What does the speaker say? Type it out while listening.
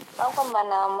kwamba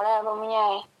na mulalo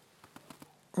munyaye.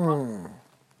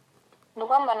 Ndi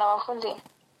kwamba na wafundi.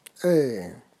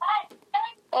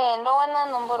 Ndo wana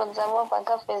nomboro dzavo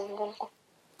pa Facebook.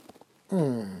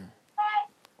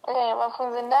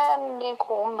 Vafunzi ndi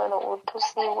kuhumbela u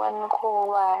thusiwa ni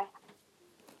khuvha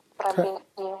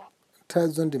rabeliwa.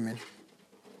 Thaidzo ndi mini?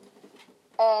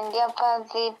 Ndi apfa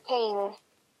dzi pain.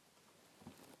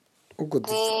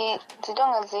 Dzi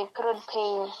tonga dzi period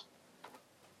pain.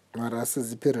 Mara asi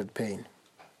dzi period pain.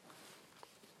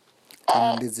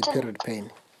 Ndi dzi period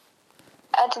pain.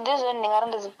 Ati ndi zwone ndi nga ri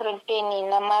ndi dzi period pain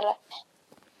na mara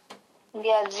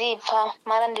ndi a dzi pfa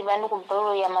mara ndi vha ndi khou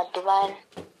balelwa u ya maḓuvhani.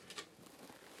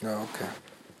 Okay.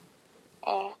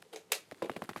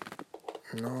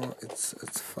 No,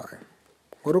 it's fine.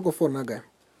 Uri khou founa gai?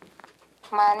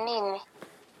 Manini.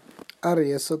 Ari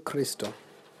Yesu Kristo.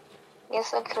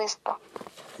 Yesu Kristo.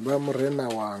 Vha murena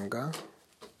wanga.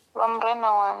 Vha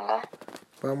murena wanga.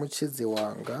 Vha mutshidzi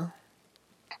wanga.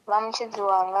 Vha mutshidzi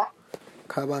wanga.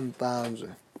 Kha vha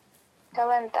nṱanzwe. Kha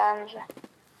vha nṱanzwe.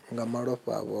 Nga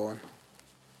malofha a vhone.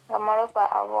 Nga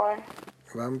malofha a vhone.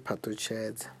 Vha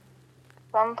mphaṱutshedze.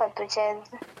 Vha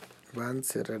mphaṱutshedze. Vha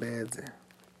ntsireledze.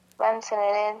 Vha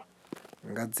ntsireledze.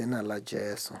 Nga dzina ḽa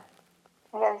Jesu.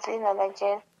 Nga dzina ḽa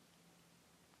Jesu.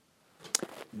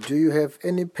 Do you have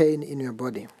any pain in your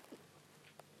body?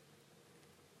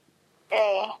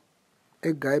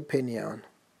 I gai pain ya hone?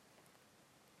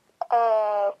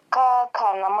 Kha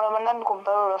khana mulomo ndi khou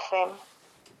balelwa u fema.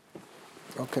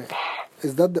 Okay.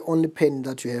 Is that the only pain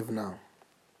that you have now?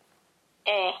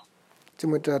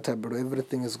 Timothy Tabelo,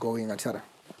 everything is going atara.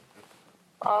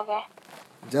 Okay.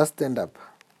 Just stand up.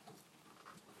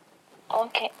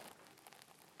 Okay.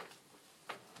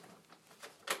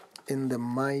 In the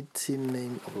mighty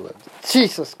name of Lord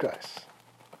Jesus Christ,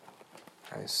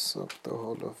 I soak the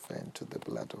whole of her into the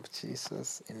blood of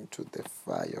Jesus, into the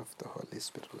fire of the Holy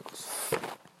Spirit.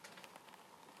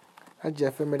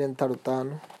 Haja family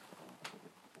ntarutano.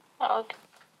 Okay.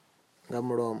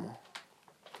 Gamulomo.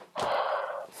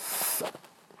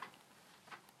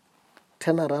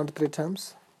 Turn around 3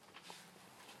 times.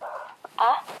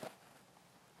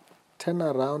 Turn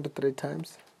around 3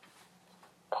 times.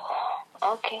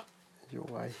 Okay. You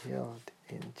are healed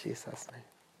in Jesus' name.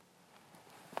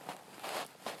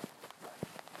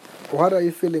 What are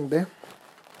you feeling there?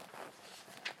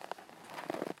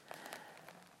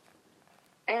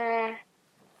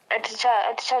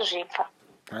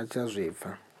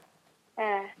 Achazvipa.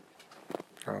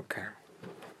 Okay.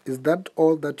 Is that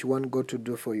all that you want God to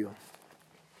do for you?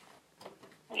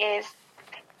 Yes.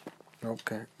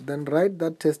 Okay. Then write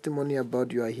that testimony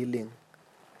about your healing.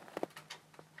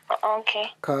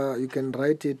 Okay. You can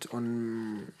write it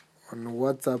on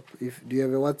WhatsApp. Do you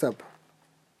have a WhatsApp?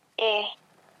 Yeah.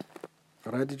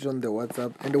 Write it on the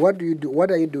WhatsApp. And what do you do?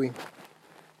 What are you doing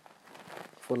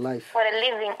for life? For a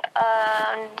living,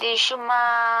 the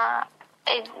shuma,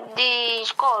 the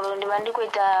school, the one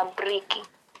with a break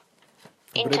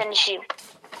internship.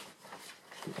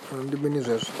 The